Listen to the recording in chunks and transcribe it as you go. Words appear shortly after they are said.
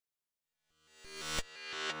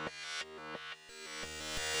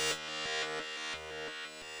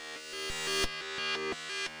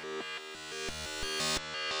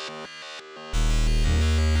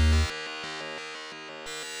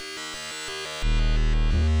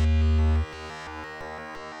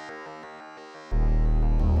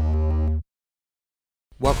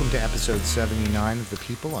Welcome to episode 79 of The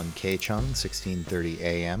People on K-Chung, 1630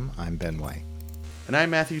 AM. I'm Ben White. And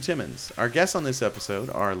I'm Matthew Timmons. Our guests on this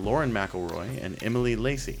episode are Lauren McElroy and Emily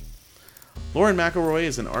Lacy. Lauren McElroy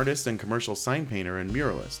is an artist and commercial sign painter and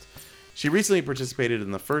muralist. She recently participated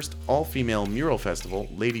in the first all-female mural festival,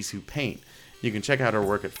 Ladies Who Paint. You can check out her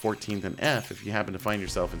work at 14th and F if you happen to find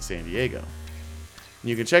yourself in San Diego.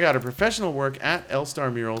 You can check out her professional work at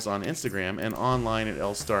L-Star Murals on Instagram and online at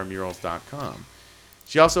lstarmurals.com.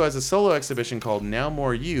 She also has a solo exhibition called Now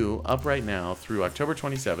More You up right now through October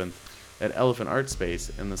 27th at Elephant Art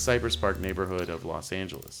Space in the Cypress Park neighborhood of Los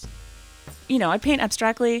Angeles. You know, I paint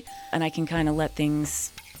abstractly and I can kind of let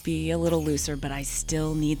things be a little looser, but I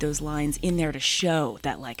still need those lines in there to show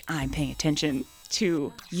that, like, I'm paying attention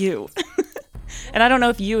to you. And I don't know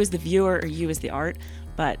if you as the viewer or you as the art,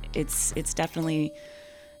 but it's definitely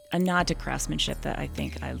a nod to craftsmanship that I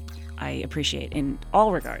think I appreciate in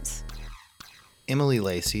all regards. Emily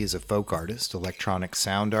Lacy is a folk artist, electronic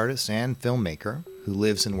sound artist, and filmmaker who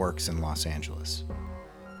lives and works in Los Angeles.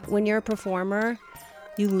 When you're a performer,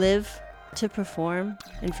 you live to perform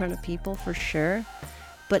in front of people for sure,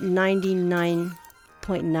 but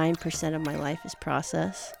 99.9% of my life is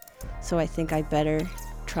process. So I think I better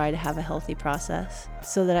try to have a healthy process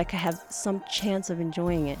so that I can have some chance of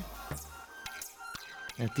enjoying it.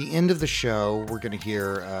 At the end of the show, we're going to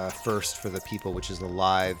hear First for the People, which is the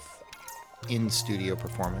live in-studio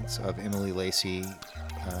performance of Emily Lacy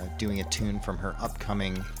doing a tune from her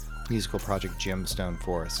upcoming musical project Gemstone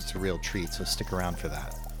Forest. It's a real treat, so stick around for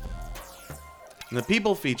that. And The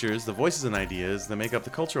People features the voices and ideas that make up the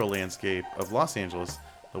cultural landscape of Los Angeles,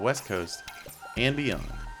 the West Coast, and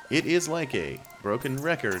beyond. It is like a broken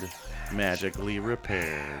record magically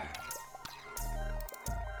repaired.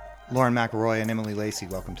 Lauren McElroy and Emily Lacy,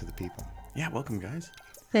 welcome to The People. Yeah, welcome, guys.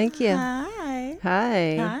 Thank you. Hi.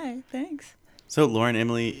 Hi. Hi, thanks. So, Lauren,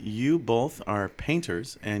 Emily, you both are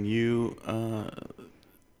painters, and you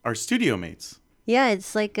are studio mates. Yeah, it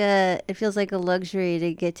feels like a luxury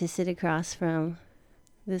to get to sit across from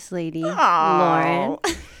this lady, Lauren.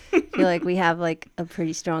 I feel like we have like a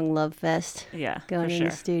pretty strong love fest going in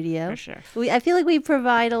the studio. For sure. I feel like we've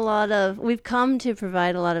come to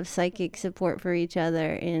provide a lot of psychic support for each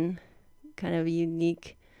other in kind of a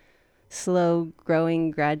unique, slow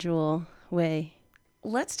growing, gradual way.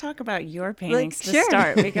 Let's talk about your paintings to sure.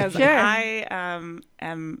 start, because Sure. I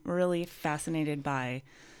am really fascinated by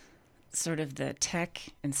sort of the tech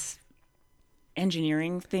and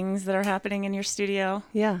engineering things that are happening in your studio.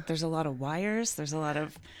 Yeah. There's a lot of wires. There's a lot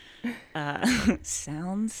of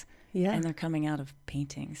sounds. Yeah. And they're coming out of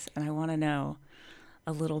paintings. And I want to know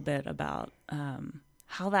a little bit about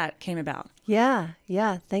how that came about. Yeah.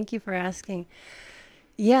 Thank you for asking.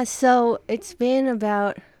 Yeah, so it's been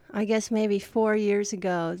about, I guess, maybe 4 years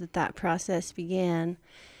ago that process began.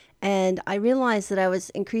 And I realized that I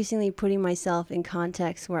was increasingly putting myself in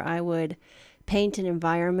contexts where I would paint an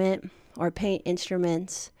environment or paint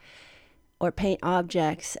instruments or paint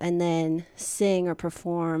objects and then sing or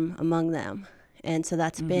perform among them. And so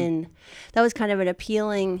that was kind of an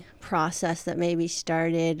appealing process that maybe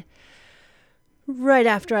started right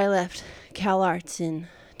after I left Cal Arts in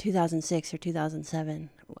 2006 or 2007.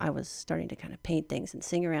 I was starting to kind of paint things and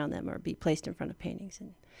sing around them or be placed in front of paintings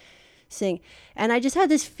and sing. And I just had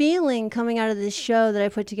this feeling coming out of this show that I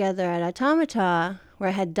put together at Automata, where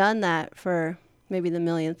I had done that for maybe the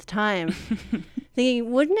millionth time, thinking,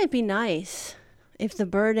 wouldn't it be nice if the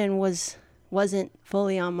burden wasn't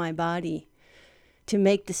fully on my body to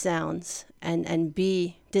make the sounds and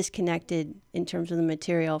be disconnected in terms of the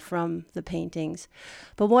material from the paintings.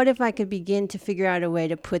 But what if I could begin to figure out a way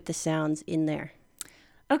to put the sounds in there?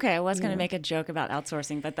 Okay, I was going to make a joke about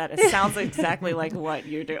outsourcing, but that sounds exactly like what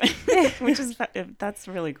you're doing, that's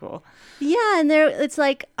really cool. Yeah, and it's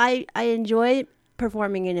like I enjoy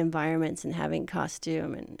performing in environments and having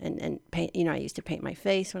costume and paint. You know, I used to paint my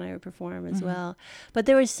face when I would perform as well. But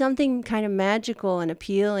there was something kind of magical and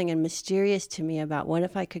appealing and mysterious to me about what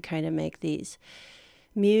if I could kind of make these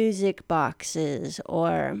music boxes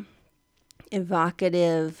or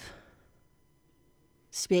evocative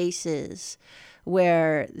spaces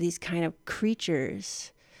where these kind of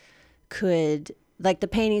creatures could, like the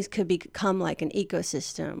paintings could become like an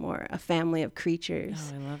ecosystem or a family of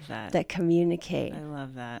creatures. Oh, I love that. That communicate. I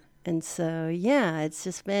love that. And so, yeah, it's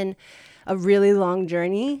just been a really long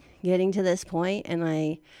journey getting to this point,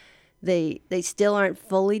 and they still aren't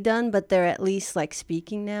fully done, but they're at least like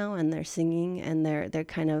speaking now, and they're singing, and they're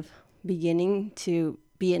kind of beginning to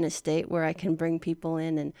be in a state where I can bring people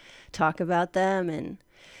in and talk about them. And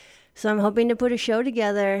so I'm hoping to put a show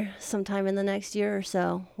together sometime in the next year or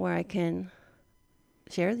so where I can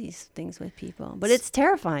share these things with people. But it's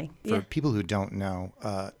terrifying. For people who don't know,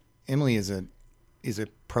 Emily is a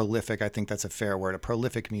prolific, I think that's a fair word, a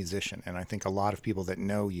prolific musician. And I think a lot of people that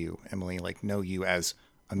know you, Emily, like know you as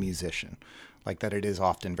a musician, like that it is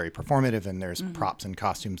often very performative and there's props and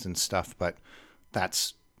costumes and stuff, but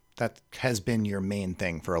that has been your main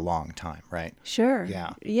thing for a long time, right? Sure.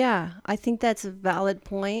 Yeah. Yeah, I think that's a valid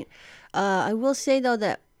point. I will say, though,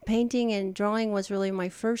 that painting and drawing was really my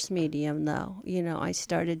first medium, though. You know, I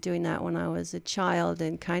started doing that when I was a child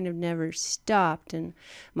and kind of never stopped. And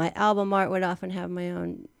my album art would often have my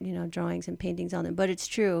own, you know, drawings and paintings on them. But it's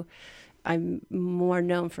true, I'm more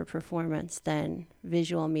known for performance than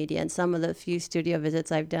visual media. And some of the few studio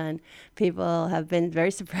visits I've done, people have been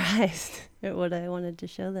very surprised at what I wanted to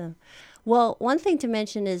show them. Well, one thing to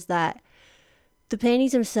mention is that the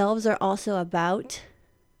paintings themselves are also about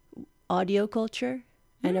audio culture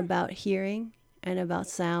and about hearing and about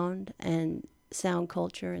sound and sound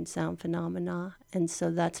culture and sound phenomena. And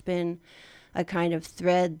so that's been a kind of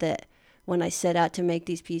thread that when I set out to make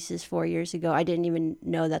these pieces 4 years ago, I didn't even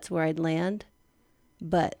know that's where I'd land.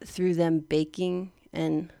 But through them baking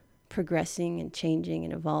and progressing and changing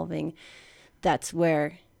and evolving, that's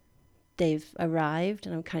where they've arrived.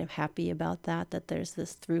 And I'm kind of happy about that there's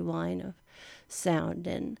this through line of sound.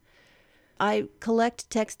 And I collect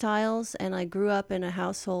textiles, and I grew up in a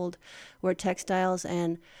household where textiles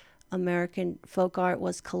and American folk art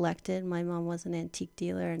was collected. My mom was an antique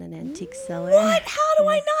dealer and an antique seller. What? How do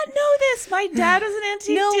I not know this? My dad was an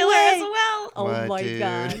antique dealer way. as well. Oh What, my dude?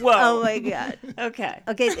 God. Whoa. Oh my God. Okay.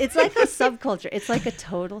 Okay, it's like a subculture. It's like a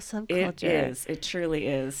total It subculture. is. It truly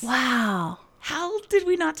is. Wow. How did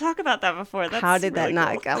we not talk about that before? That's How did that really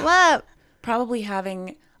not cool. come up? Probably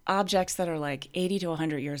having objects that are like 80 to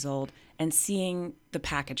 100 years old and seeing the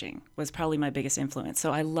packaging was probably my biggest influence.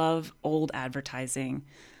 So I love old advertising,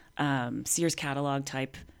 Sears catalog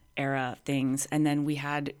type era things. And then we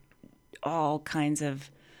had all kinds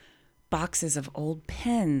of boxes of old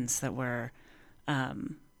pens that were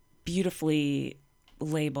beautifully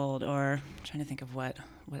labeled, or I'm trying to think of what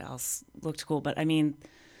else looked cool. But I mean,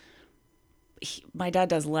 my dad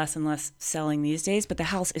does less and less selling these days, but the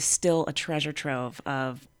house is still a treasure trove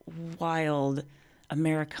of wild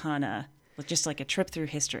Americana, with just like a trip through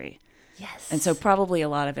history. Yes. And so probably a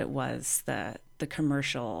lot of it was the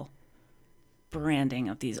commercial branding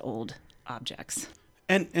of these old objects.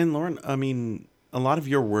 And Lauren, I mean, a lot of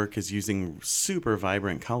your work is using super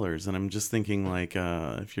vibrant colors, and I'm just thinking like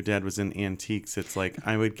if your dad was in antiques, it's like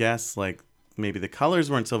I would guess like maybe the colors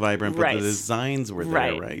weren't so vibrant, but Right. the designs were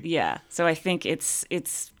there, right? Yeah. So I think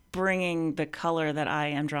it's bringing the color that I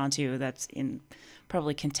am drawn to that's in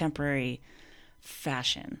probably contemporary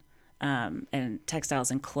fashion and textiles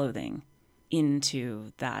and clothing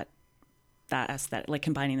into that aesthetic, like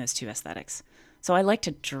combining those two aesthetics. So I like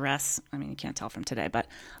to dress, I mean, you can't tell from today, but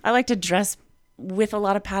I like to dress with a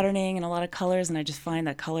lot of patterning and a lot of colors, and I just find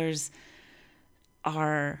that colors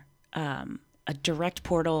are a direct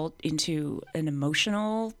portal into an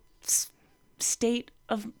emotional state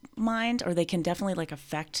of mind, or they can definitely like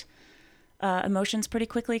affect emotions pretty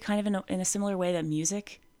quickly, kind of in a similar way that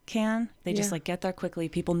music can. They just like get there quickly.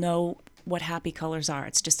 People know what happy colors are.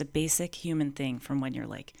 It's just a basic human thing from when you're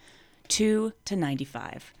like 2 to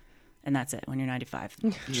 95. And that's it. When you're 95,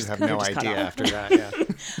 You just have no idea after that. Yeah.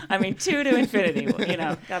 I mean, 2 to infinity. You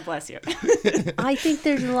know, God bless you. I think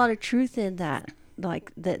there's a lot of truth in that.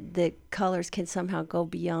 Like that the colors can somehow go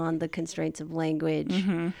beyond the constraints of language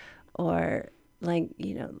or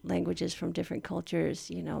languages from different cultures,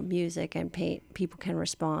 you know, music and paint. People can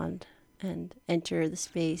respond and enter the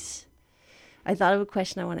space. I thought of a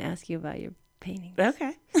question I want to ask you about your paintings.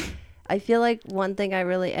 Okay. I feel like one thing I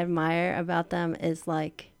really admire about them is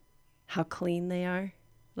like how clean they are.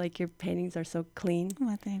 Like your paintings are so clean.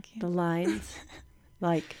 Well, thank you. The lines,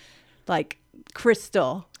 like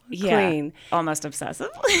crystal Yeah, clean. almost obsessive.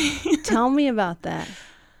 Tell me about that.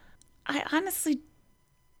 I honestly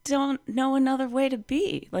don't know another way to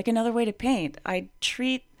be, like another way to paint. I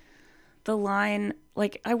treat the line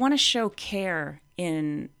like I want to show care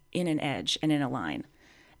in an edge and in a line.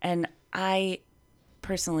 And I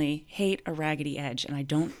personally hate a raggedy edge, and I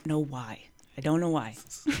don't know why.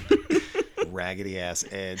 Raggedy ass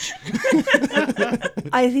edge.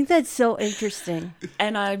 I think that's so interesting.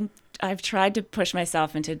 And I've tried to push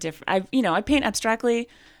myself into different. I paint abstractly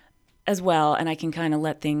as well, and I can kind of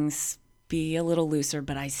let things be a little looser,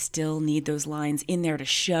 but I still need those lines in there to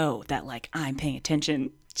show that like I'm paying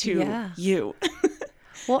attention to you.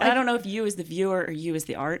 Well, And I don't know if you as the viewer or you as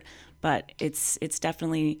the art, but it's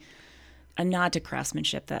definitely a nod to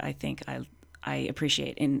craftsmanship that I think I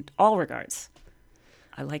appreciate in all regards.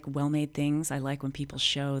 I like well-made things. I like when people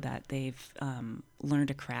show that they've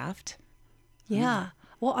learned a craft. Yeah.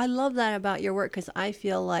 Well, I love that about your work because I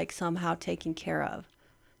feel like somehow taken care of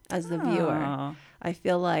as the viewer. Oh. I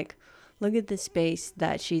feel like, look at the space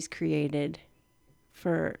that she's created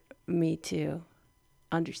for me to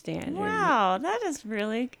understand. Wow, that is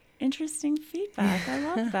really interesting feedback. I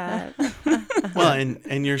love that. Well,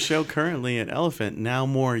 and your show currently at Elephant, Now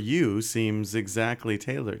More You, seems exactly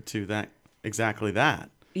tailored to exactly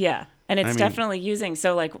that. Yeah. And it's I mean- definitely using,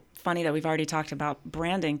 so like funny that we've already talked about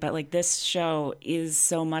branding, but like this show is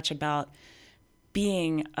so much about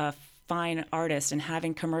being a fine artist and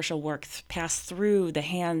having commercial work pass through the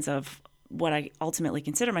hands of what I ultimately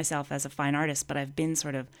consider myself as a fine artist, but I've been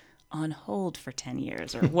sort of on hold for 10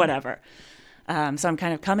 years or whatever. So I'm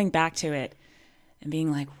kind of coming back to it and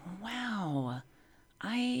being like, wow,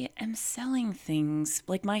 I am selling things.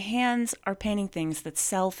 Like my hands are painting things that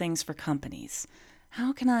sell things for companies.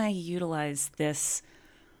 How can I utilize this?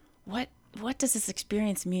 What does this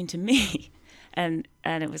experience mean to me? And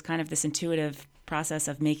it was kind of this intuitive process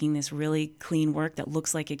of making this really clean work that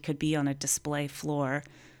looks like it could be on a display floor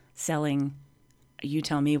selling. You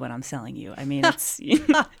tell me what I'm selling you. I mean, it's...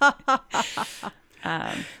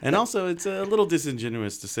 And also, it's a little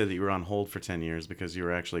disingenuous to say that you were on hold for 10 years because you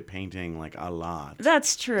were actually painting like a lot.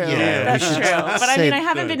 That's true. Yeah, That's we should true. But I say mean, I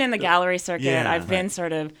haven't been in the gallery circuit. Yeah, I've been right.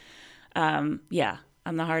 sort of, I'm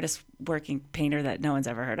the hardest working painter that no one's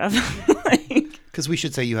ever heard of. Because we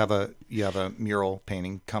should say you have a mural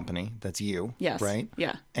painting company. That's you, Yes. right?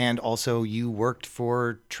 Yeah. And also you worked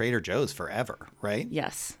for Trader Joe's forever, right?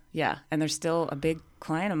 Yes. Yeah. And they're still a big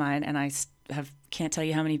client of mine. And I can't tell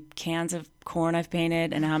you how many cans of corn I've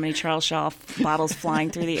painted and how many Charles Shaw bottles flying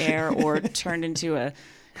through the air or turned into a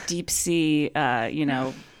deep sea,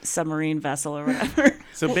 submarine vessel or whatever.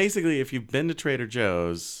 So basically, if you've been to Trader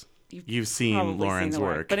Joe's, you've seen Probably Lauren's the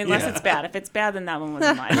work. But unless Yeah. it's bad. If it's bad, then that one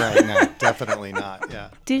wasn't mine. Right, no, definitely not. Yeah.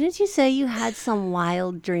 Didn't you say you had some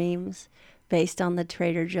wild dreams based on the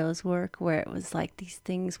Trader Joe's work where it was like these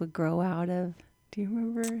things would grow out of? Do you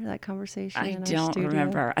remember that conversation? I in our don't studio?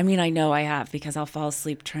 remember. I mean, I know I have because I'll fall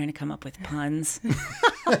asleep trying to come up with puns.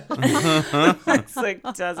 It's like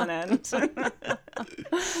doesn't end.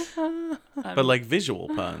 But like visual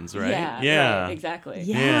puns, right? Yeah, right, exactly.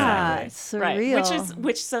 Yeah, Exactly. it's Right.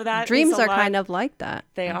 surreal. So that Dreams is a are lot- kind of like that.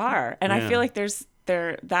 They are, and Yeah. I feel like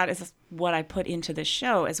that is what I put into this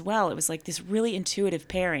show as well. It was like these really intuitive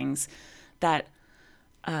pairings that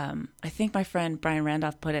I think my friend Brian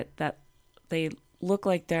Randolph put it that they look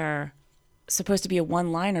like they're supposed to be a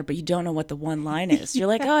one-liner, but you don't know what the one line is. You're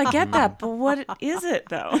like, oh, I get that, but what is it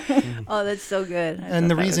though? Oh, that's so good.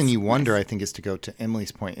 And the that reason was you wonder, I think, is to go to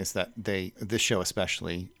Emily's point, is that this show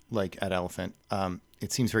especially, like at Elephant,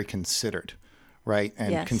 it seems very considered, right?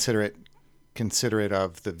 And Yes. considerate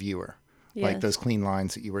of the viewer. Like Yes. those clean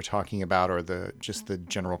lines that you were talking about, or the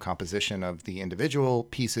general composition of the individual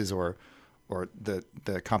pieces, or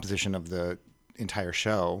the composition of the entire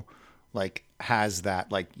show, like has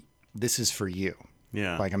that, like, this is for you.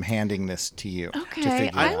 Yeah. Like I'm handing this to you. To Okay,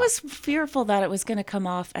 figure I out. was fearful that it was going to come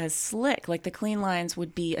off as slick, like the clean lines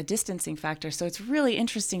would be a distancing factor. So it's really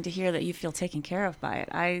interesting to hear that you feel taken care of by it.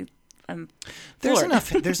 I'm There's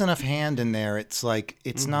floored. there's enough hand in there. It's like,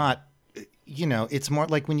 it's not, it's more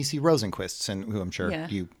like when you see Rosenquist, and who I'm sure Yeah.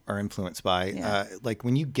 you are influenced by, Yeah. like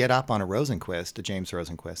when you get up on a Rosenquist, a James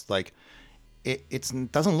Rosenquist, like it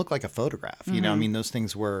doesn't look like a photograph. I Mm-hmm. mean, those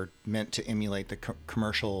things were meant to emulate the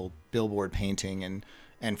commercial billboard painting,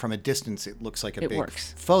 and from a distance, it looks like a big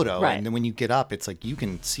works. photo. Right. And then when you get up, it's like you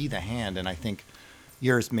can see the hand. And I think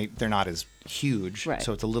yours, they're not as huge, Right.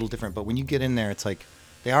 so it's a little different. But when you get in there, it's like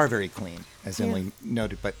they are very clean, as Emily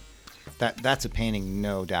noted. But that's a painting,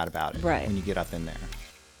 no doubt about it. Right. When you get up in there.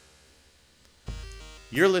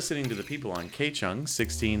 You're listening to The People on K-Chung,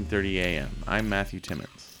 1630 AM. I'm Matthew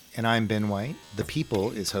Timmons. And I'm Ben White. The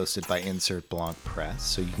People is hosted by Insert Blanc Press,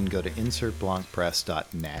 so you can go to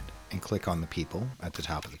insertblancpress.net and click on The People at the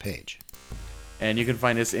top of the page. And you can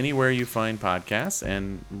find us anywhere you find podcasts,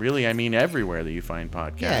 and really, I mean everywhere that you find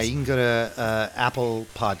podcasts. Yeah, you can go to Apple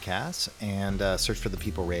Podcasts and search for The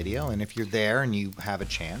People Radio. And if you're there and you have a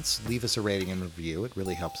chance, leave us a rating and review. It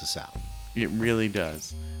really helps us out. It really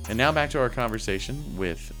does. And now back to our conversation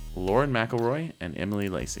with Lauren McElroy and Emily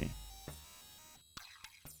Lacy.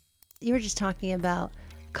 You were just talking about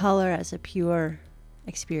color as a pure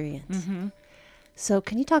experience. Mm-hmm. So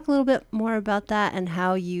can you talk a little bit more about that and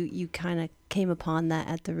how you kind of came upon that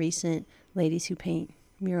at the recent Ladies Who Paint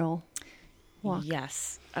mural walk?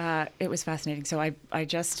 Yes, it was fascinating. So I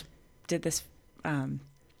just did this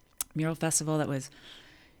mural festival that was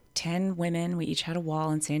 10 women. We each had a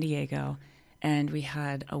wall in San Diego. and we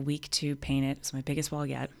had a week to paint it. It was my biggest wall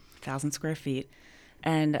yet, 1,000 square feet.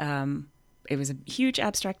 And it was a huge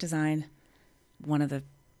abstract design. One of the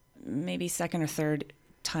maybe second or third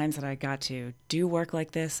times that I got to do work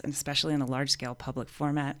like this, and especially in a large scale public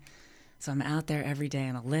format. So I'm out there every day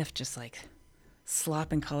on a lift, just like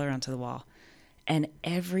slopping color onto the wall. And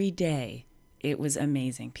every day it was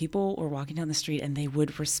amazing. People were walking down the street and they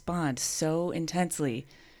would respond so intensely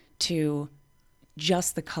to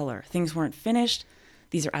just the color. Things weren't finished.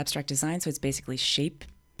 These are abstract designs, so it's basically shape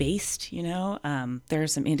based, you know. There are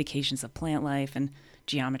some indications of plant life and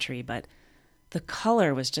geometry, but the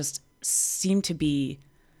color was just seemed to be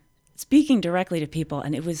speaking directly to people,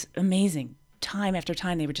 and it was amazing. Time after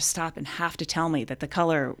time, they would just stop and have to tell me that the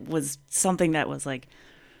color was something that was like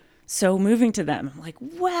so moving to them. I'm like,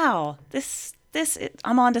 wow,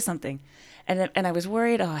 I'm onto something. And I was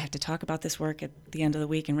worried, I have to talk about this work at the end of the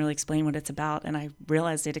week and really explain what it's about. And I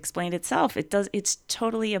realized it explained itself. It's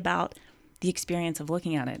totally about the experience of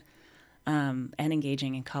looking at it and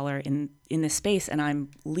engaging in color in this space. And I'm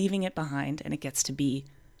leaving it behind, and it gets to be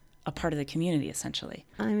a part of the community, essentially.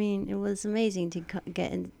 I mean, it was amazing to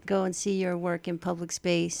go and see your work in public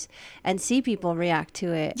space and see people react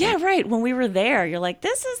to it. Yeah, right. When we were there, you're like,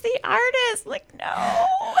 this is the artist. Like, no.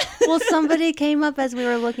 Well, somebody came up as we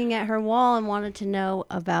were looking at her wall and wanted to know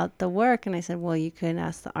about the work. And I said, well, you could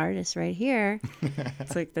ask the artist right here.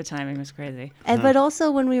 It's like the timing was crazy. But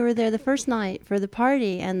also when we were there the first night for the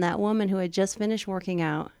party, and that woman who had just finished working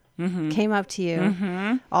out came up to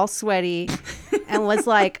you all sweaty and was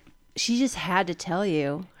like, she just had to tell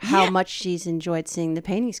you how much she's enjoyed seeing the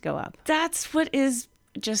paintings go up. That's what is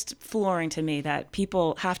just flooring to me, that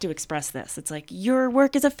people have to express this. It's like, your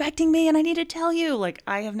work is affecting me and I need to tell you. Like,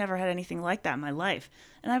 I have never had anything like that in my life.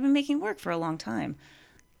 And I've been making work for a long time.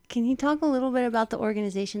 Can you talk a little bit about the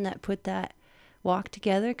organization that put that walk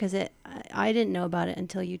together? Because I didn't know about it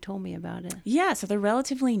until you told me about it. Yeah, so they're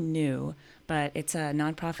relatively new, but it's a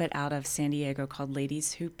nonprofit out of San Diego called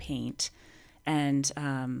Ladies Who Paint. And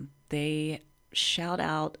they shout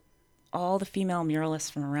out all the female muralists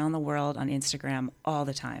from around the world on Instagram all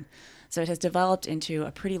the time. So it has developed into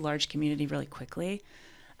a pretty large community really quickly.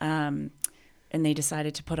 And they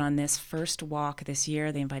decided to put on this first walk this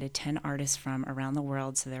year. They invited 10 artists from around the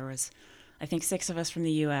world. So there was, I think, 6 of us from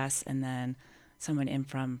the U.S. and then someone in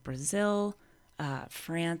from Brazil,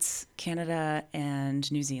 France, Canada, and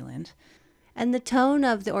New Zealand. And the tone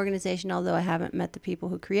of the organization, although I haven't met the people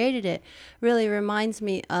who created it, really reminds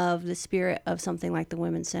me of the spirit of something like the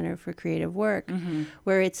Women's Center for Creative Work,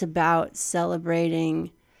 where it's about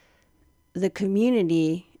celebrating the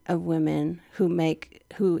community of women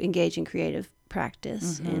who engage in creative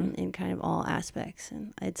practice in kind of all aspects.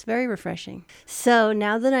 And it's very refreshing. So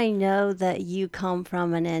now that I know that you come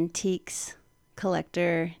from an antiques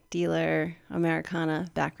collector, dealer, Americana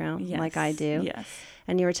background, like I do. Yes.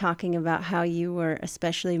 And you were talking about how you were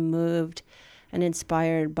especially moved and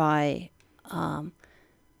inspired by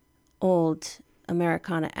old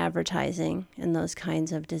Americana advertising and those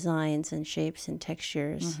kinds of designs and shapes and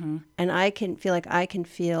textures. And I can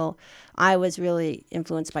feel I was really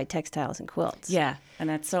influenced by textiles and quilts. Yeah, and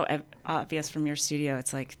that's so obvious from your studio.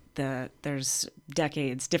 It's like there's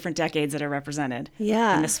different decades that are represented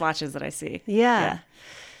in the swatches that I see. Yeah.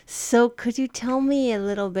 So could you tell me a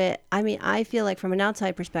little bit? I mean, I feel like from an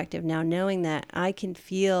outside perspective now, knowing that, I can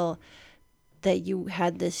feel that you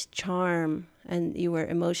had this charm and you were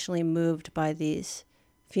emotionally moved by these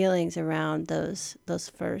feelings around those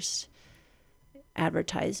first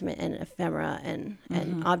advertisement and ephemera and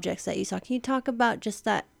objects that you saw. Can you talk about just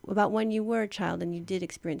that, about when you were a child and you did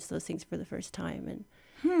experience those things for the first time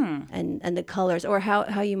and the colors, or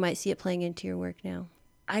how you might see it playing into your work now?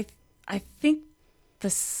 I think the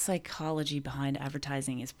psychology behind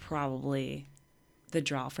advertising is probably the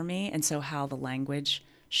draw for me. And so how the language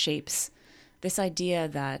shapes this idea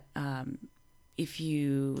that if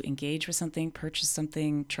you engage with something, purchase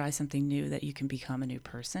something, try something new, that you can become a new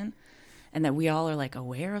person, and that we all are like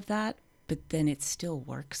aware of that, but then it still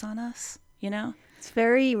works on us, you know? It's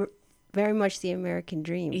very, very much the American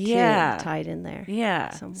dream, too, tied in there. Yeah.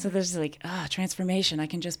 Somewhere. So there's like, transformation. I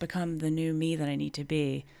can just become the new me that I need to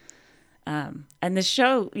be. And the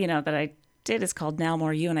show, that I did is called Now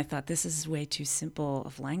More You, and I thought this is way too simple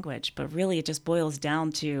of language, but really it just boils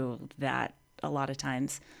down to that a lot of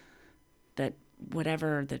times, that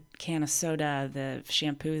whatever the can of soda, the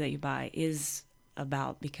shampoo that you buy is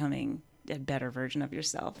about becoming a better version of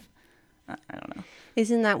yourself. I don't know.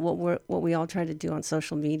 Isn't that what we all try to do on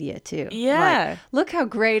social media too? Yeah. Like, look how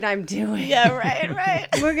great I'm doing. Yeah, right.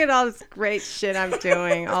 Look at all this great shit I'm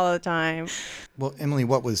doing all the time. Well, Emily,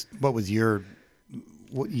 what was your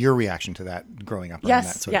your reaction to that growing up around that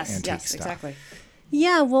Yes, sort of yes, antique yes, stuff. exactly.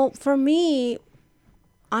 Yeah, well, for me,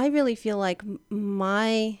 I really feel like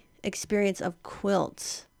my experience of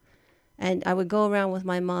quilts, and I would go around with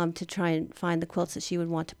my mom to try and find the quilts that she would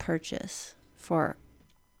want to purchase for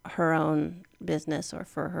her own business or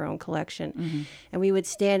for her own collection. And we would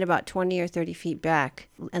stand about 20 or 30 feet back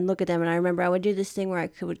and look at them. And I remember I would do this thing where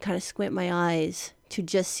would kind of squint my eyes to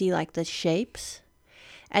just see like the shapes.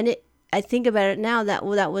 And I think about it now, that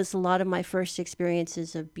was a lot of my first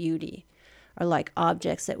experiences of beauty, or like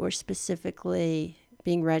objects that were specifically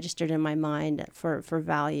being registered in my mind for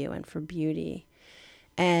value and for beauty.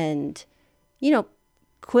 And,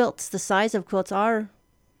 quilts, the size of quilts are,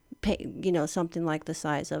 something like the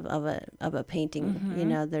size of a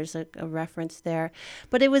painting. There's a reference there.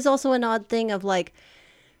 But it was also an odd thing of like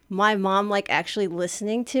my mom like actually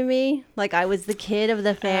listening to me. Like I was the kid of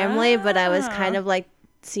the family, but I was kind of like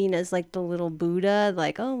seen as like the little Buddha,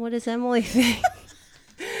 like, oh, what does Emily think?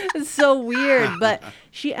 It's so weird. But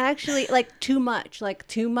she actually like too much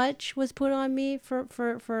was put on me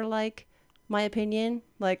for like my opinion,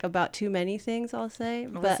 like about too many things, I'll say.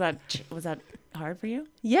 Was that hard for you?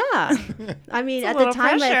 Yeah. I mean, at the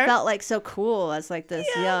time I felt like so cool as like this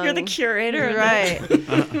young... You're the curator.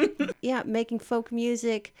 Right. Yeah, making folk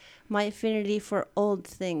music, my affinity for old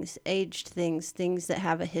things, aged things that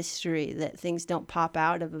have a history, that things don't pop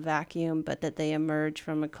out of a vacuum, but that they emerge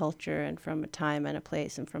from a culture and from a time and a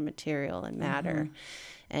place and from material and matter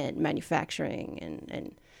and manufacturing.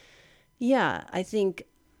 And yeah, I think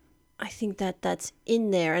that's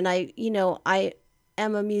in there. And I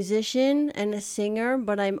am a musician and a singer,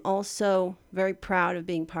 but I'm also very proud of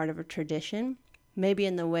being part of a tradition, maybe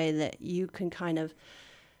in the way that you can kind of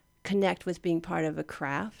connect with being part of a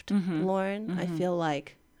craft, Lauren. I feel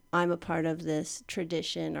like I'm a part of this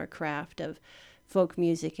tradition or craft of folk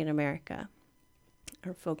music in America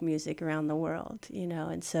or folk music around the world,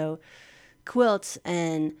 and so quilts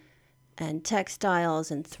and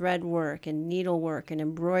textiles and thread work and needlework and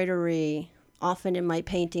embroidery. Often in my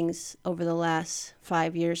paintings over the last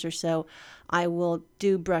 5 years or so, I will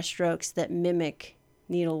do brushstrokes that mimic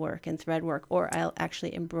needlework and thread work, or I'll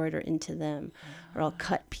actually embroider into them, or I'll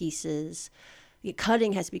cut pieces.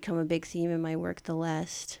 Cutting has become a big theme in my work the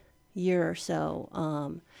last year or so.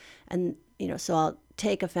 So I'll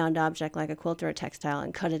take a found object like a quilt or a textile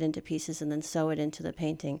and cut it into pieces and then sew it into the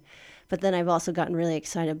painting. But then I've also gotten really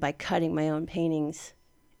excited by cutting my own paintings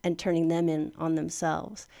and turning them in on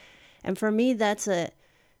themselves. And for me, that's a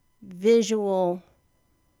visual,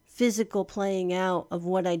 physical playing out of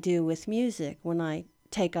what I do with music when I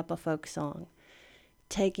take up a folk song.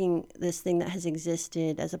 Taking this thing that has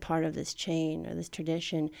existed as a part of this chain or this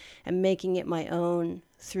tradition and making it my own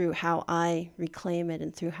through how I reclaim it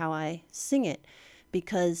and through how I sing it.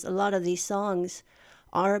 Because a lot of these songs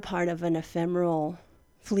are a part of an ephemeral,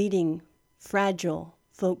 fleeting, fragile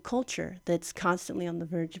folk culture that's constantly on the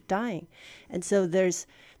verge of dying. And so there's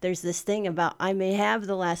this thing about, I may have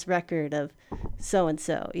the last record of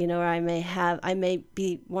so-and-so, or I may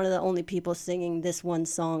be one of the only people singing this one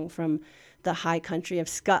song from the high country of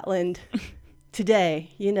Scotland today,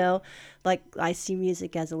 like I see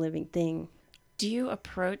music as a living thing. Do you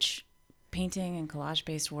approach painting and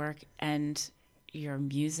collage-based work and your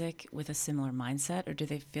music with a similar mindset, or do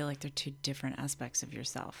they feel like they're two different aspects of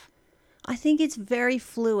yourself? I think it's very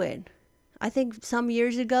fluid. I think some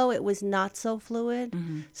years ago it was not so fluid.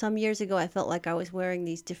 Some years ago I felt like I was wearing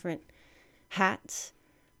these different hats,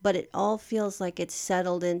 but it all feels like it's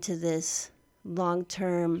settled into this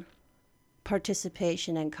long-term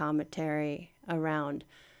participation and commentary around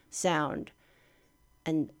sound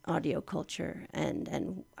and audio culture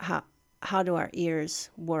and how do our ears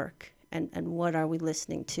work and what are we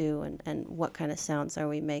listening to and what kind of sounds are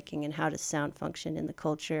we making and how does sound function in the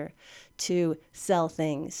culture to sell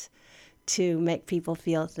things, to make people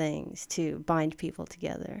feel things, to bind people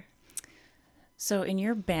together. So in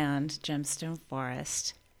your band, Gemstone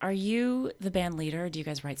Forest, are you the band leader? Do you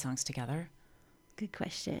guys write songs together? Good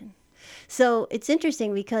question. So it's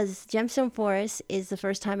interesting because Gemstone Forest is the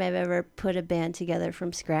first time I've ever put a band together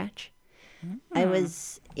from scratch. I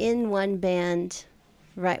was in one band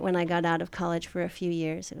right when I got out of college for a few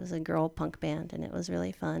years. It was a girl punk band, and it was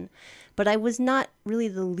really fun. But I was not really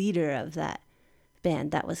the leader of that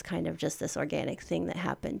band. That was kind of just this organic thing that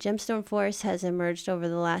happened. Gemstone Forest has emerged over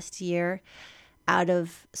the last year out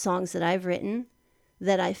of songs that I've written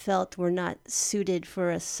that I felt were not suited for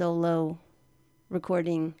a solo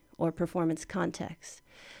recording or performance context.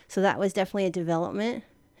 So that was definitely a development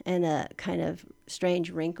and a kind of strange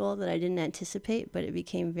wrinkle that I didn't anticipate, but it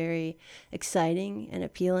became very exciting and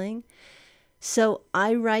appealing. So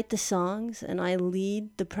I write the songs and I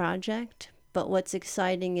lead the project, but what's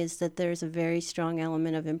exciting is that there's a very strong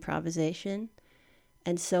element of improvisation.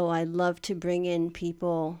 And so I love to bring in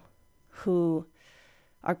people who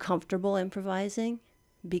are comfortable improvising,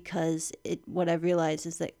 because what I've realized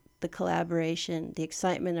is that the collaboration, the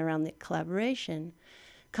excitement around the collaboration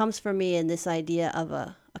comes for me in this idea of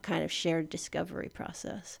a kind of shared discovery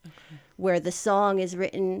process, where the song is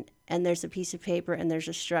written and there's a piece of paper and there's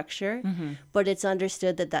a structure, but it's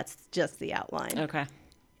understood that that's just the outline. Okay.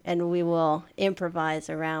 And we will improvise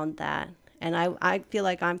around that. And I feel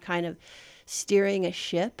like I'm kind of steering a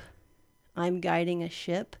ship. I'm guiding a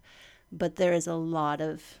ship, but there is a lot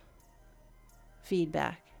of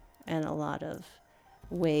feedback and a lot of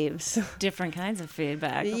waves. Different kinds of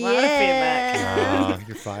feedback. A lot of feedback. Oh,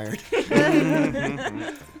 you're fired.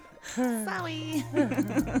 Sorry.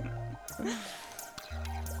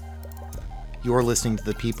 You're listening to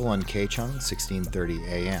The People on KCHUNG, 1630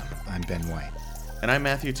 AM. I'm Ben White. And I'm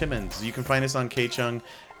Matthew Timmons. You can find us on KCHUNG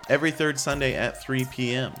every third Sunday at 3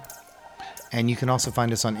 p.m. And you can also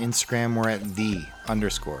find us on Instagram. We're at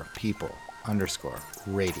 _people_radio.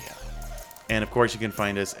 And of course, you can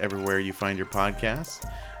find us everywhere you find your podcasts.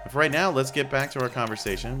 But for right now, let's get back to our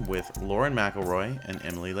conversation with Lauren McElroy and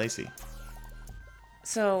Emily Lacy.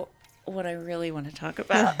 So, what I really want to talk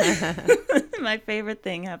about, my favorite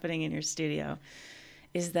thing happening in your studio,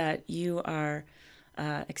 is that you are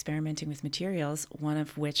experimenting with materials, one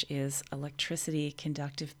of which is electricity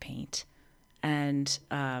conductive paint, and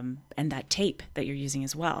that tape that you're using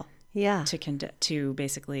as well. Yeah. To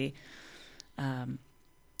basically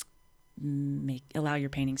allow your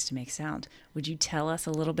paintings to make sound. Would you tell us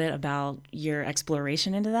a little bit about your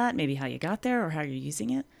exploration into that? Maybe how you got there or how you're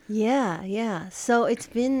using it? Yeah. So it's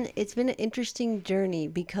been an interesting journey,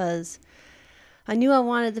 because I knew I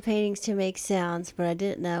wanted the paintings to make sounds, but I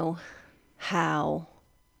didn't know how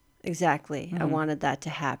exactly I wanted that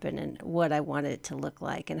to happen and what I wanted it to look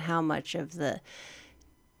like and how much of the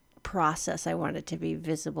process I wanted to be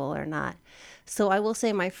visible or not. So I will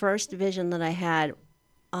say my first vision that I had,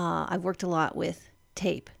 I've worked a lot with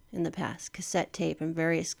tape in the past, cassette tape and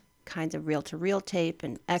various kinds of reel-to-reel tape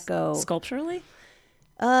and echo. Sculpturally?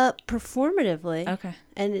 Performatively. Okay.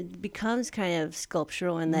 And it becomes kind of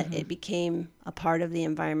sculptural in that it became a part of the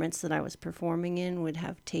environments that I was performing in, would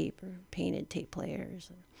have tape or painted tape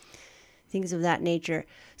players, or things of that nature.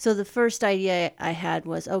 So the first idea I had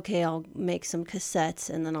was, okay, I'll make some cassettes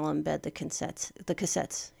and then I'll embed the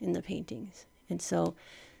cassettes in the paintings. And so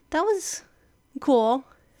that was cool.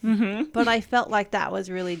 But I felt like that was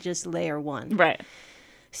really just layer one. Right.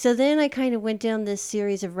 So then I kind of went down this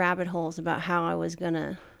series of rabbit holes about how I was going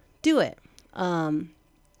to do it. And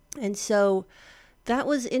so that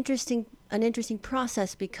was an interesting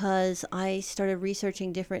process, because I started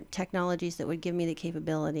researching different technologies that would give me the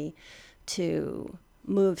capability to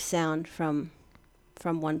move sound from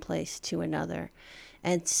one place to another.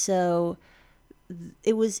 And so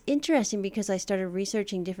it was interesting because I started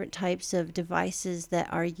researching different types of devices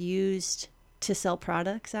that are used to sell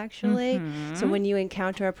products, actually. So when you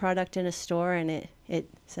encounter a product in a store and it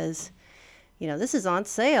says, this is on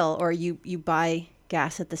sale, or you buy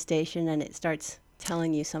gas at the station and it starts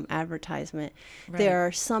telling you some advertisement, there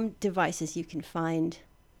are some devices you can find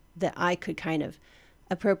that I could kind of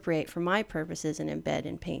appropriate for my purposes and embed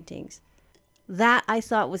in paintings. That I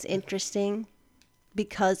thought was interesting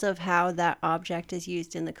because of how that object is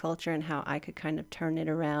used in the culture and how I could kind of turn it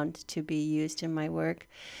around to be used in my work.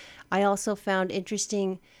 I also found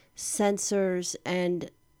interesting sensors and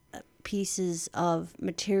pieces of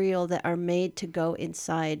material that are made to go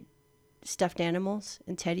inside stuffed animals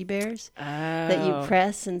and teddy bears that you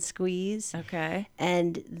press and squeeze. Okay.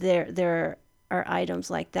 And there are items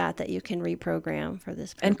like that you can reprogram for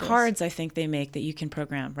this purpose. And cards, I think they make that you can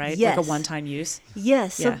program, right? Yes. Like a one-time use.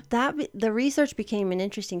 Yes. Yeah. So the research became an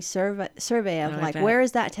interesting survey of I bet. where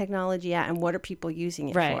is that technology at and what are people using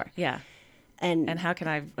it Right. for? Yeah. And how can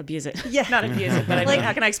I abuse it? Yeah. Not abuse it, but I mean,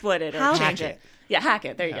 how can I exploit it or How- change it? Yeah, hack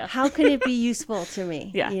it. There you go. how can it be useful to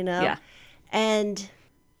me? Yeah, yeah. And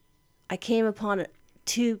I came upon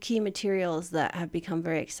two key materials that have become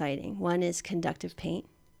very exciting. One is conductive paint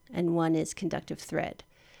and one is conductive thread.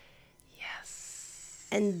 Yes.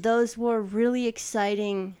 And those were really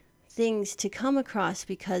exciting things to come across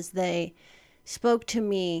because they spoke to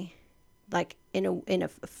me like in a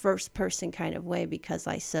first person kind of way, because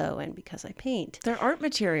I sew and because I paint. They're art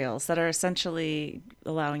materials that are essentially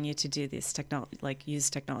allowing you to do this use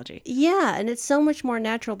technology. Yeah, and it's so much more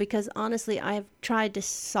natural because honestly, I've tried to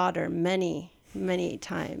solder many, many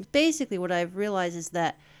times. Basically, what I've realized is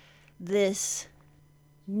that this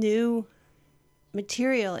new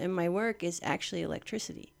material in my work is actually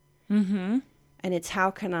electricity. Mm-hmm. And it's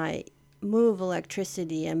how can I move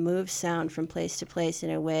electricity and move sound from place to place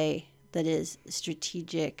in a way that is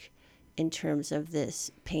strategic in terms of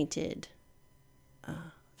this painted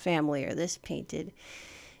family or this painted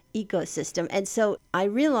ecosystem. And so I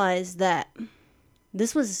realized that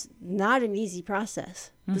this was not an easy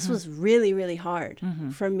process. This was really, really hard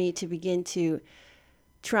for me to begin to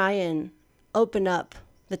try and open up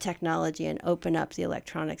the technology and open up the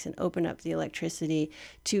electronics and open up the electricity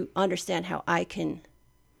to understand how I can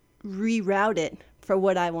reroute it for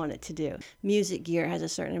what I want it to do. Music gear has a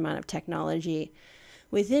certain amount of technology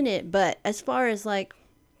within it, but as far as like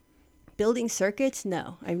building circuits,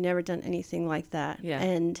 no, I've never done anything like that. Yeah.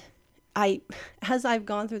 And as I've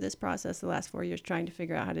gone through this process the last 4 years trying to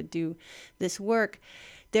figure out how to do this work,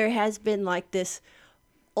 there has been like this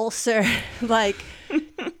ulcer, like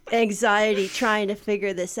anxiety trying to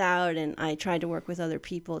figure this out. And I tried to work with other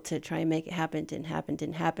people to try and make it happen. Didn't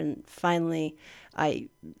happen. Finally,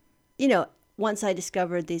 once I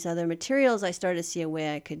discovered these other materials, I started to see a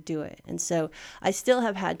way I could do it. And so I still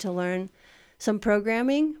have had to learn some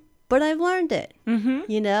programming, but I've learned it, and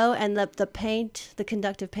the paint, the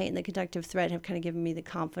conductive paint and the conductive thread have kind of given me the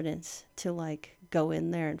confidence to like go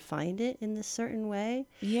in there and find it in this certain way.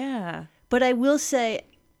 Yeah. But I will say,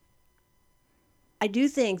 I do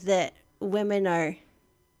think that women are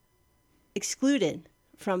excluded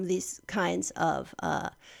from these kinds of,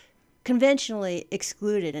 conventionally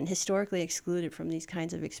excluded and historically excluded from these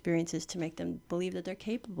kinds of experiences to make them believe that they're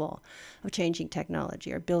capable of changing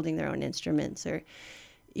technology or building their own instruments or,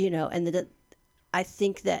 and that I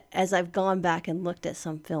think that as I've gone back and looked at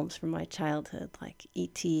some films from my childhood, like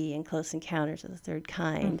E.T. and Close Encounters of the Third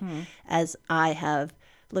Kind, as I have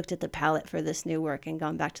looked at the palette for this new work and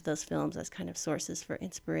gone back to those films as kind of sources for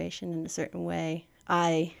inspiration in a certain way,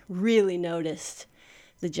 I really noticed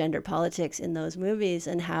the gender politics in those movies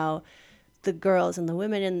and how the girls and the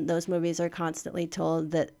women in those movies are constantly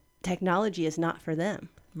told that technology is not for them.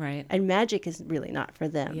 Right. And magic is really not for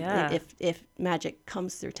them. Yeah. If magic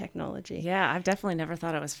comes through technology. Yeah, I've definitely never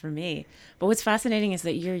thought it was for me. But what's fascinating is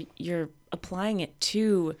that you're applying it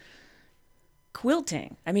to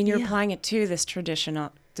quilting. I mean, you're applying it to this tradition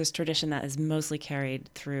that is mostly carried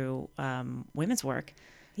through women's work.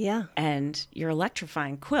 Yeah. And you're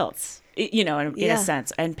electrifying quilts, in a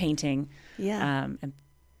sense, and painting. Yeah. And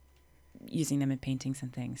using them in paintings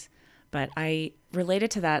and things. But I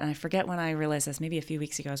related to that, and I forget when I realized this. Maybe a few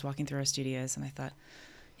weeks ago, I was walking through our studios, and I thought,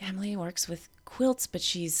 yeah, Emily works with quilts, but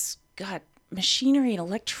she's got machinery and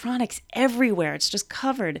electronics everywhere. It's just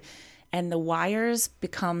covered. And the wires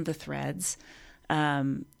become the threads.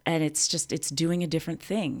 And it's doing a different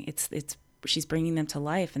thing. She's bringing them to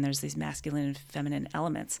life, and there's these masculine and feminine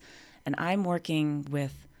elements. And I'm working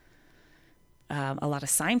with a lot of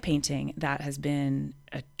sign painting that has been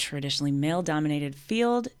a traditionally male-dominated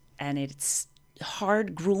field, and it's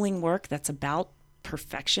hard, grueling work that's about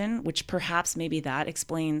perfection, which perhaps maybe that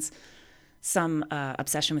explains some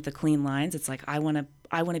obsession with the clean lines. It's like I want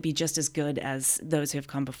to be just as good as those who have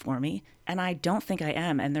come before me, and I don't think I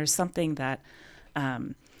am. And there's something that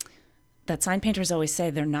that sign painters always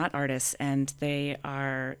say: they're not artists, and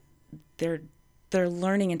they're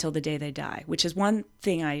learning until the day they die, which is one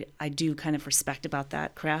thing I do kind of respect about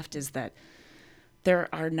that craft, is that there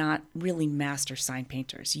are not really master sign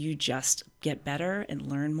painters. You just get better and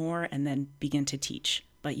learn more and then begin to teach,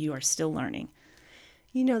 but you are still learning.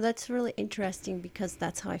 That's really interesting because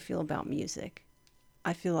that's how I feel about music.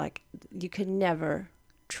 I feel like you could never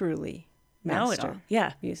truly master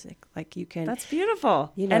music. Like you can. That's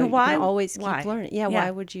beautiful. And why? You can always keep why? learning. Yeah,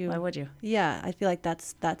 why would you? Why would you? Yeah, I feel like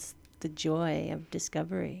that's the joy of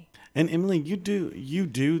discovery. And Emily, you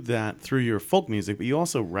do that through your folk music, but you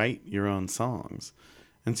also write your own songs,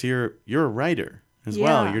 and so you're a writer as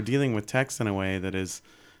well. You're dealing with text in a way that is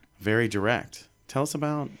very direct. Tell us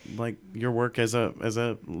about like your work as a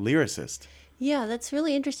lyricist. Yeah, that's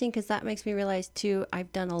really interesting because that makes me realize too.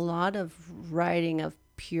 I've done a lot of writing of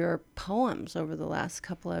pure poems over the last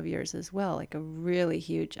couple of years as well, like a really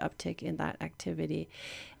huge uptick in that activity,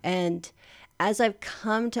 and as I've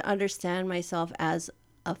come to understand myself as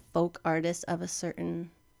a folk artist of a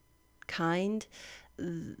certain kind,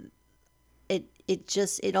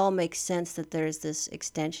 it all makes sense that there's this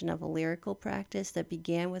extension of a lyrical practice that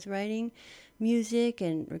began with writing music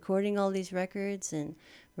and recording all these records and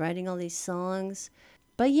writing all these songs.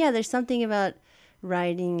 But yeah, there's something about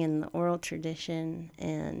writing in the oral tradition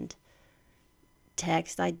and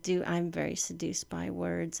text. I'm very seduced by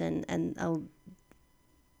words and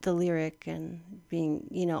the lyric, and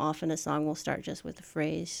being, often a song will start just with a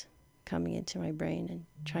phrase coming into my brain and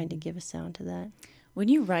trying to give a sound to that. When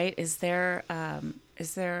you write, is there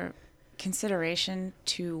consideration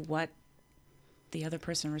to what the other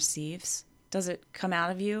person receives? Does it come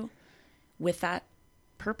out of you with that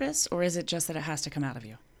purpose, or is it just that it has to come out of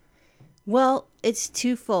you? Well, it's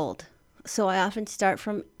twofold. So I often start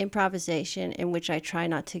from improvisation, in which I try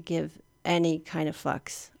not to give any kind of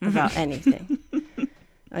fucks about anything.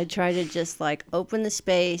 I try to just like open the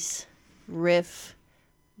space, riff,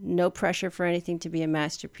 no pressure for anything to be a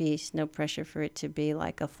masterpiece, no pressure for it to be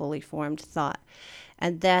like a fully formed thought.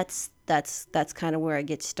 And that's kind of where I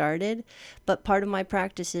get started. But part of my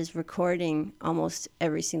practice is recording almost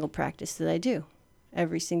every single practice that I do,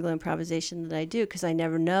 every single improvisation that I do, because I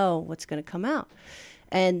never know what's going to come out.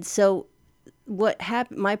 And so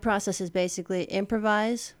my process is basically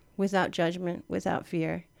improvise without judgment, without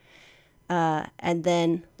fear, and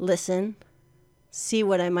then listen, see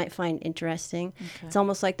what I might find interesting. Okay. It's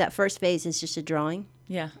almost like that first phase is just a drawing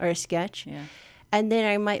or a sketch. Yeah. And then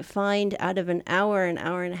I might find out of an hour and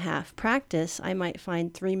a half practice, I might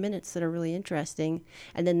find 3 minutes that are really interesting.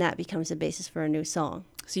 And then that becomes the basis for a new song.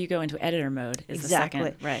 So you go into editor mode is Exactly. the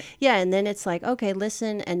second, right? Yeah, and then it's like, okay,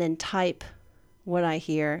 listen, and then type what I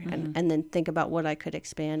hear, and then think about what I could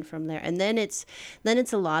expand from there. And then it's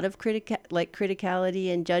a lot of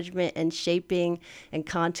criticality and judgment and shaping and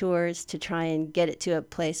contours to try and get it to a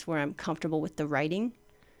place where I'm comfortable with the writing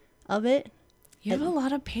of it. You have a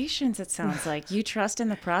lot of patience, it sounds like. You trust in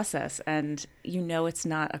the process, and you know it's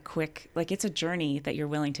not a quick, like it's a journey that you're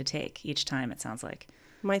willing to take each time, it sounds like.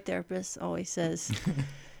 My therapist always says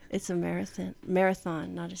it's a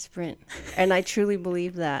marathon, not a sprint. And I truly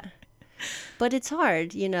believe that. But it's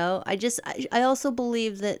hard, you know. I also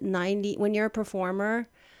believe that when you're a performer,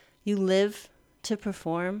 you live to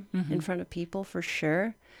perform in front of people for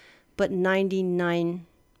sure. But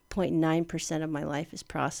 99.9% of my life is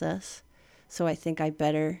process. So I think I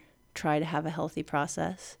better try to have a healthy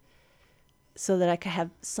process so that I could have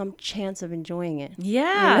some chance of enjoying it.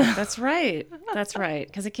 Yeah, You know? that's right. That's right.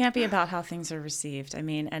 Because it can't be about how things are received. I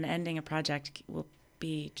mean, and ending a project will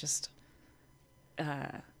be just,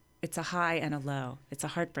 it's a high and a low. It's a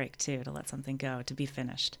heartbreak, too, to let something go, to be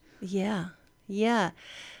finished. Yeah. Yeah.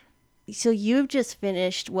 So you've just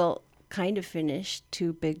kind of finished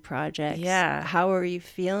 2 big projects. Yeah. How are you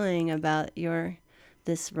feeling about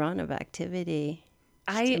this run of activity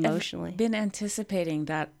emotionally? I've been anticipating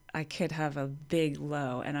that I could have a big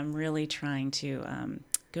low, and I'm really trying to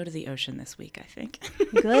go to the ocean this week, I think.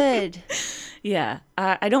 Good. Yeah.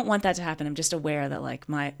 I don't want that to happen. I'm just aware that like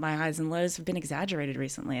my highs and lows have been exaggerated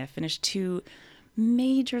recently. I finished 2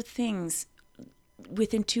 major things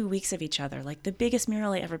within 2 weeks of each other, like the biggest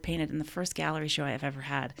mural I ever painted and the first gallery show I've ever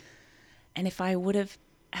had. And if I would have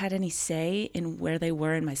had any say in where they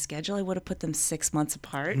were in my schedule, I would have put them 6 months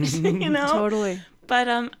apart, you know? Totally. But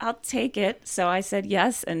I'll take it. So I said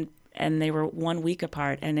yes, and they were 1 week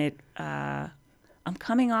apart, and I'm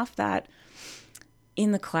coming off that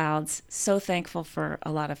in the clouds, so thankful for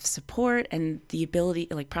a lot of support and the ability,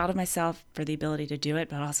 like proud of myself for the ability to do it,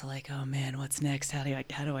 but also like, oh man, what's next? How do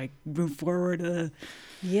I move forward?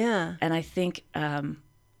 Yeah. And I think I'm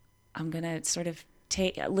going to sort of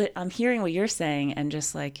I'm hearing what you're saying and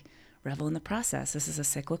just like revel in the process. This is a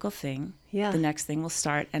cyclical thing. Yeah. The next thing will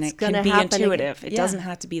start, and It's it can gonna be happen intuitive. again. It doesn't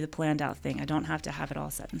have to be the planned out thing. I don't have to have it all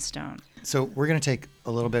set in stone. So we're going to take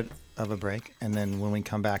a little bit of a break, and then when we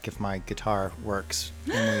come back, if my guitar works,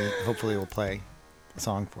 Emily hopefully will play a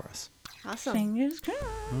song for us. Awesome. Fingers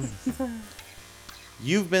crossed.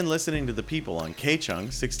 You've been listening to The People on K-Chung,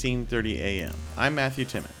 1630 AM. I'm Matthew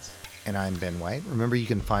Timmons. And I'm Ben White. Remember, you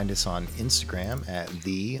can find us on Instagram at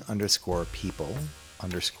 _people_radio.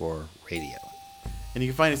 And you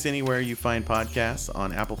can find us anywhere you find podcasts,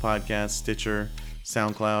 on Apple Podcasts, Stitcher,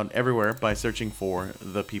 SoundCloud, everywhere by searching for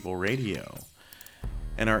The People Radio.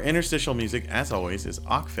 And our interstitial music, as always, is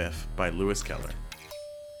Okfif by Lewis Keller.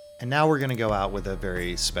 And now we're going to go out with a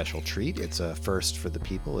very special treat. It's a first for the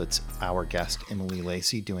people. It's our guest, Emily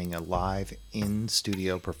Lacy, doing a live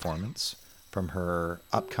in-studio performance from her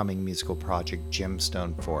upcoming musical project,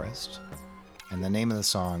 Gemstone Forest. And the name of the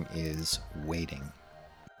song is Waiting.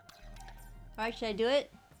 All right, should I do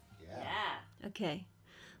it? Yeah. Okay.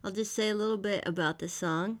 I'll just say a little bit about the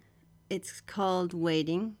song. It's called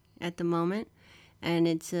Waiting at the moment, and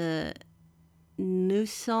it's a new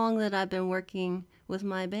song that I've been working with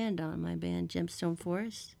my band Gemstone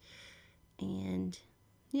Forest. And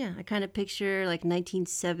yeah, I kind of picture like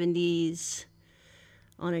 1970s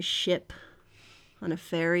on a ship, on a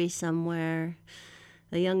ferry somewhere,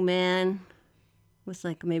 a young man with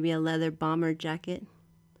like maybe a leather bomber jacket.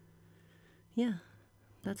 Yeah,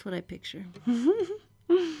 that's what I picture.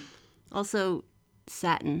 Also,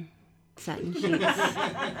 satin sheets.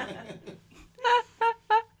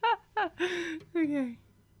 Okay.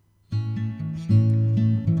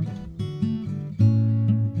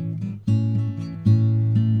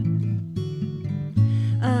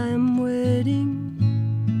 I'm waiting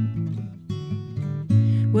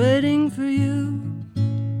for you.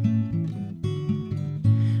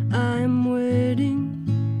 I'm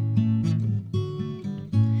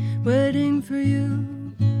waiting for you.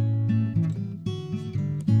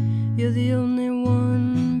 You're the only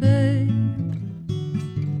one, babe,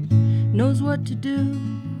 knows what to do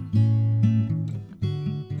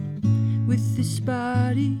with this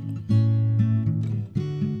body,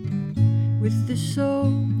 with this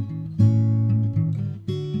soul,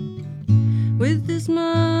 with this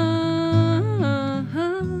mind,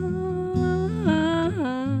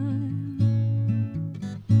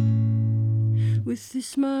 with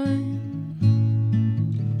this mind,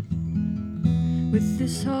 with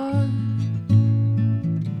this heart,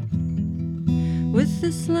 with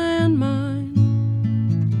this landmine,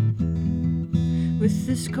 with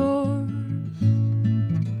this cord.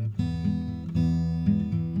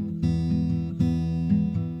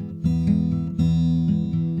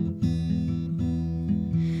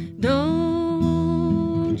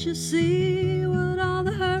 Don't you see what all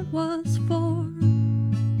the hurt was for?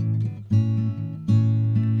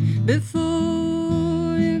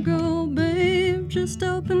 Before you go, babe, just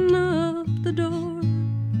open up the door.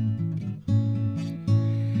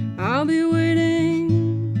 I'll be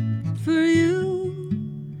waiting for you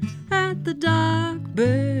at the dock,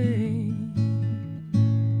 babe,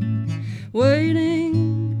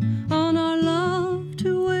 waiting on our love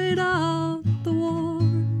to wait out the war.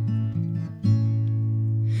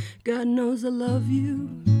 God knows I love you,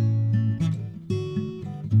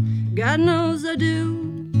 God knows I do.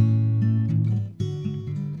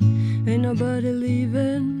 Ain't nobody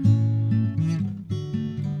leaving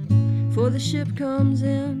before the ship comes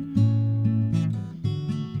in.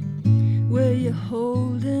 Where you're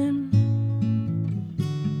holding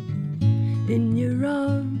in your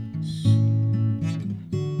arms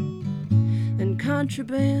and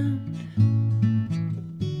contraband.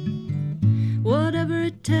 Whatever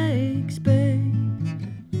it takes, babe,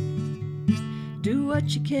 do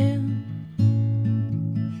what you can.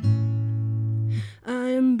 I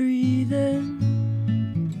am breathing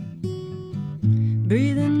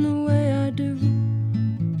the way I do.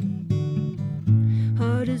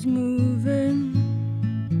 Heart is moving,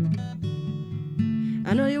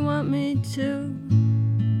 I know you want me to.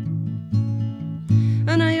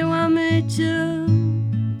 I know you want me to.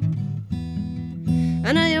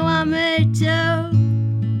 I know you want me to.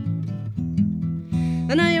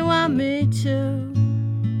 I know you want me to.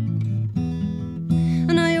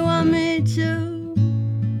 I know you want me to.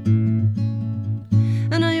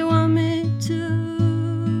 I know you want me to.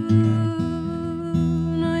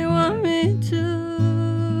 I know you want me to.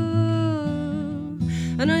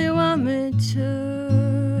 I know you want me to.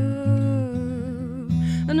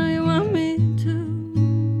 I know you want me to.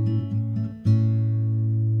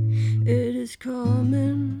 It is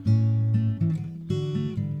coming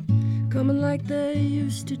like they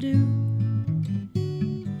used to do.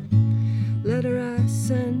 Letter I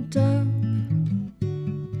sent up,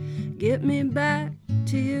 get me back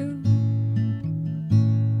to you.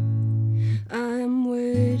 I'm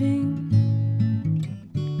waiting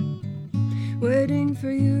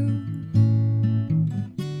for you.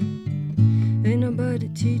 Ain't nobody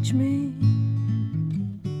teach me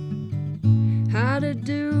how to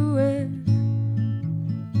do it,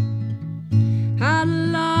 how to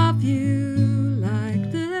love you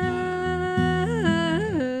like this,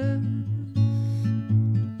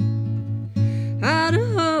 how to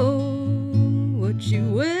hold what you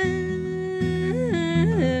wish.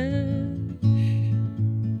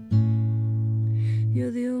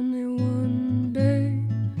 You're the only one, babe,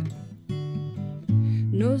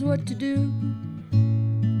 knows what to do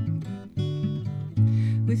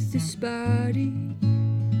with this body,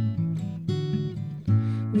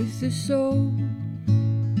 with this soul,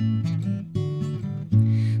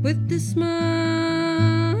 with this mind,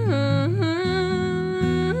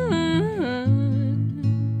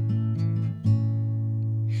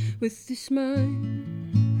 with this mind,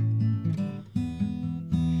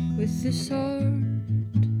 with this heart,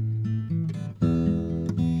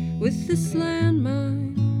 with this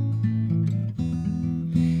landmine,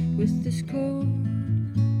 with this cord.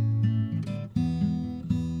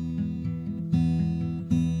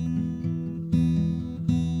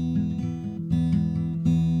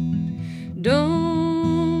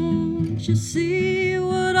 Don't you see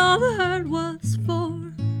what all the hurt was for?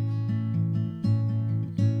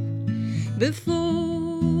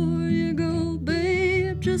 Before you go,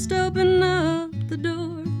 babe, just open up the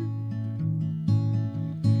door.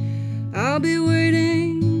 I'll be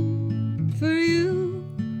waiting for you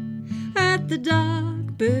at the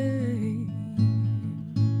dock, babe.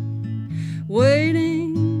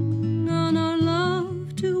 Waiting on our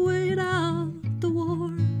love to wait out the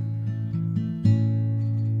war.